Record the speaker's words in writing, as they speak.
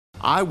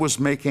I was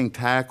making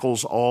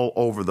tackles all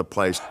over the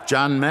place.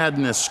 John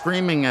Madden is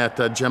screaming at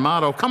Jim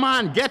Otto, "Come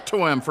on, get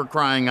to him," for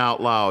crying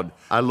out loud.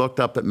 I looked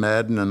up at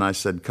Madden and I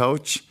said,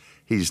 "Coach,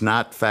 he's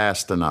not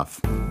fast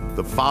enough."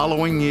 The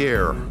following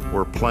year,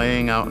 we're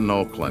playing out in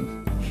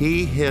Oakland.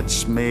 He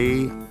hits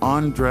me,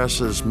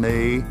 undresses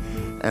me,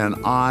 and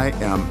I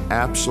am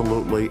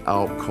absolutely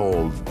out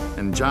cold.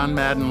 And John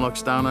Madden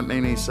looks down at me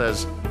and he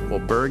says, "Well,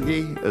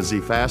 Bergie, is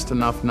he fast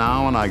enough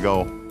now?" And I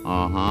go,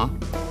 "Uh-huh."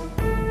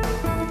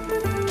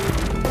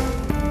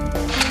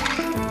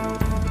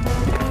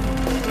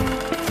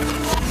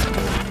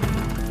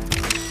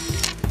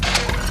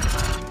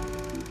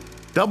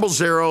 Double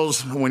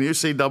zeros, when you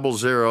see double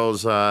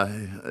zeros,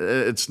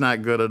 it's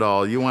not good at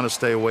all. You want to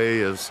stay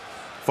away as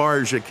far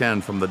as you can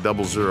from the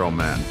double zero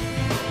man.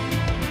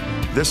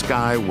 This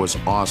guy was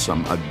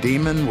awesome, a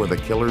demon with a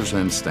killer's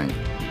instinct.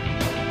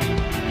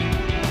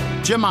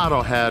 Jim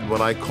Otto had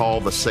what I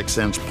call the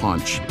 6-inch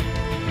punch.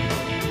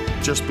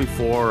 Just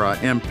before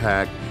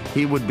impact,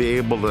 he would be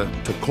able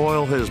to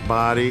coil his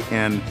body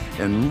and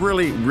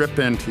really rip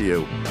into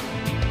you.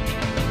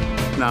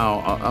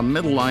 Now, a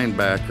middle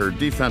linebacker,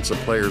 defensive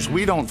players,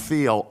 we don't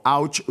feel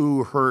ouch,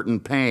 ooh, hurt,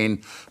 and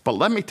pain. But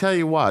let me tell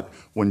you what,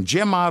 when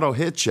Jim Otto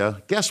hits you,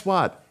 guess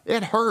what?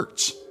 It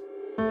hurts.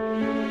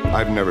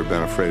 I've never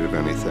been afraid of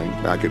anything.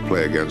 I could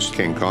play against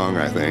King Kong,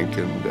 I think,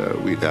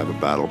 and we'd have a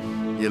battle.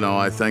 You know,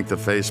 I think the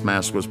face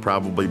mask was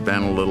probably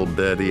bent a little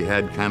bit. He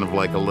had kind of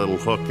like a little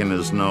hook in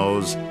his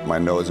nose. My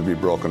nose would be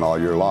broken all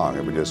year long.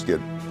 It would just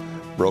get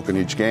broken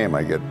each game.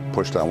 I get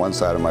pushed on one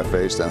side of my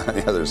face, then on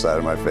the other side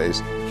of my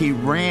face. He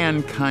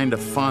ran kind of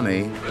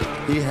funny.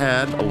 He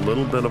had a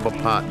little bit of a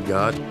pot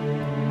gut.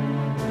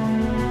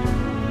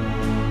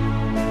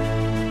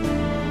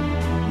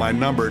 My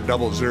number,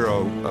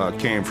 00,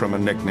 came from a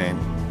nickname,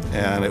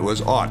 and it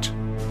was Otto.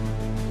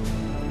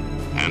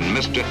 And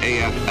Mr.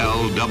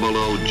 AFL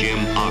 00 Jim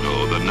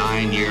Otto, the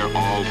 9-year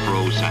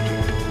All-Pro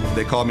center.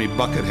 They called me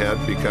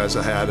Buckethead because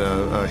I had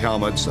a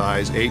helmet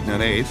size 8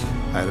 1/8.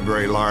 I had a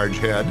very large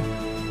head.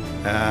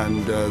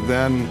 And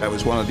then I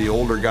was one of the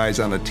older guys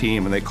on the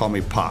team, and they called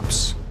me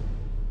Pops.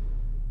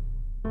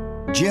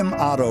 Jim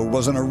Otto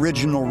was an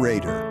original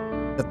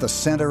Raider, at the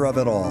center of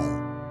it all.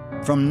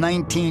 From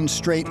 19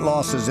 straight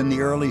losses in the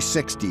early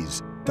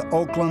 60s to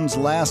Oakland's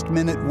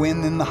last-minute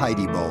win in the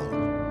Heidi Bowl.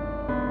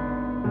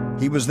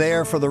 He was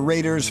there for the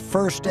Raiders'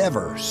 first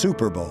ever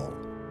Super Bowl.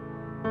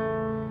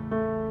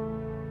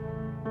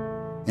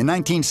 In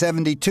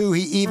 1972,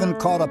 he even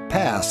caught a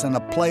pass in a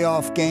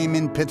playoff game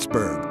in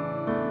Pittsburgh,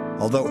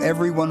 although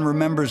everyone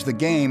remembers the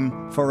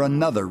game for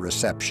another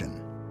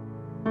reception.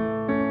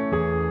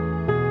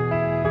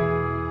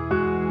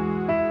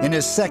 In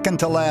his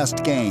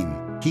second-to-last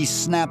game, he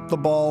snapped the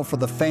ball for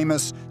the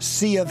famous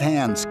Sea of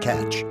Hands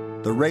catch,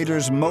 the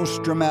Raiders'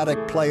 most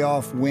dramatic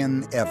playoff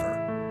win ever.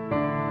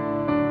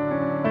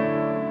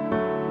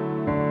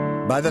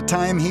 By the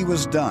time he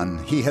was done,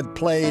 he had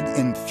played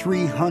in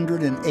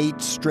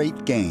 308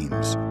 straight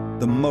games,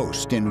 the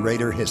most in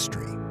Raider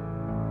history.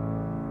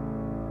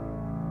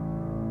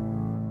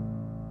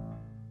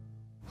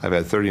 I've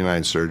had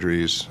 39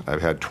 surgeries.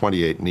 I've had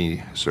 28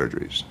 knee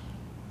surgeries.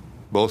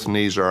 Both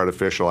knees are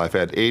artificial. I've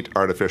had 8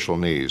 artificial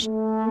knees.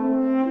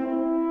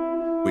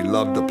 We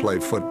loved to play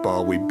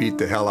football. We beat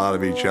the hell out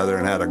of each other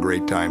and had a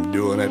great time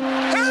doing it.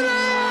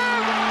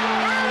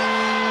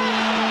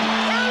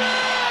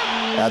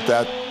 At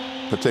that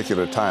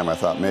particular time, I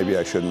thought maybe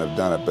I shouldn't have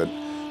done it, but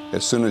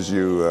as soon as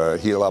you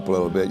heal up a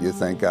little bit, you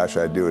think, gosh,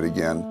 I'd do it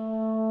again.